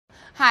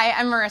Hi,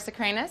 I'm Marissa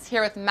Kraines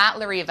here with Matt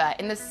Larriva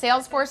in the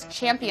Salesforce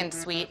Champions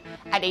Suite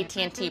at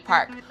AT&T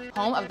Park,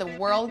 home of the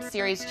World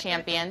Series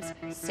champions,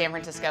 San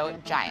Francisco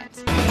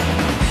Giants.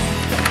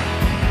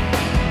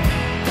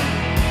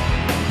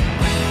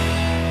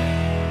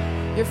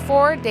 Your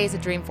 4 days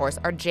at Dreamforce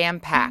are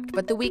jam-packed,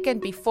 but the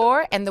weekend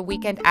before and the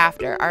weekend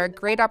after are a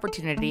great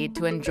opportunity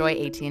to enjoy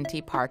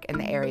AT&T Park and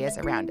the areas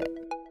around it.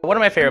 One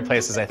of my favorite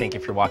places, I think,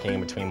 if you're walking in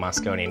between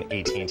Moscone and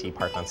AT&T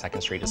Park on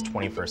 2nd Street is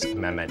 21st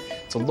Amendment.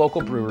 It's a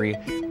local brewery,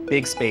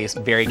 big space,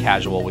 very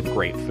casual with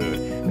great food.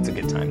 It's a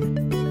good time.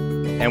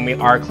 And we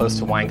are close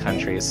to wine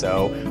country,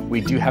 so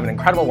we do have an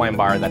incredible wine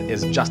bar that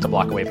is just a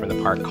block away from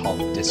the park called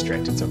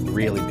District. It's a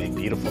really big,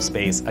 beautiful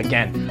space.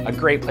 Again, a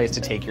great place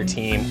to take your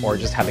team or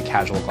just have a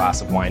casual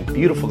glass of wine,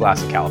 beautiful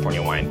glass of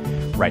California wine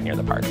right near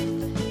the park.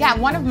 Yeah,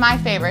 one of my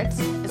favorites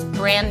is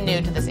brand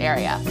new to this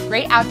area.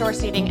 Great outdoor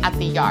seating at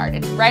the Yard.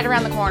 It's right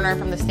around the corner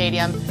from the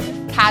stadium.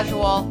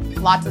 Casual,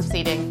 lots of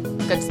seating,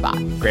 good spot.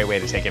 Great way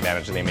to take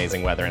advantage of the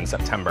amazing weather in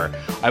September.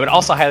 I would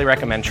also highly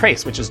recommend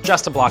Trace, which is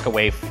just a block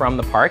away from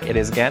the park. It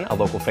is, again, a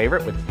local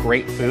favorite with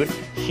great food,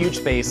 huge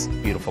space,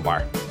 beautiful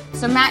bar.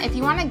 So Matt, if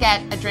you want to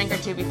get a drink or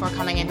two before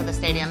coming into the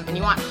stadium and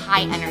you want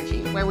high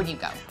energy, where would you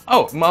go?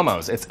 Oh,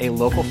 Momo's. It's a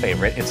local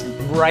favorite. It's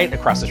right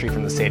across the street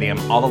from the stadium.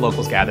 All the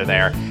locals gather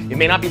there. It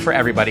may not be for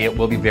everybody. It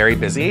will be very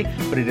busy,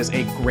 but it is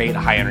a great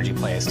high energy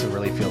place to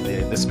really feel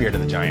the spirit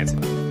of the Giants.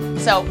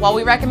 So while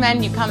we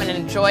recommend you come and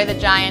enjoy the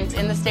Giants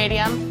in the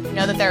stadium,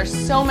 know that there are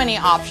so many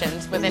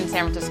options within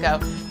San Francisco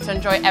to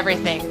enjoy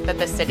everything that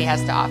this city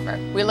has to offer.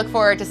 We look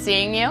forward to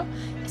seeing you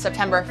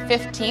September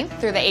 15th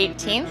through the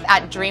 18th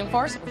at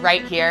Dreamforce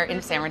right here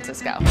in San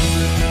Francisco.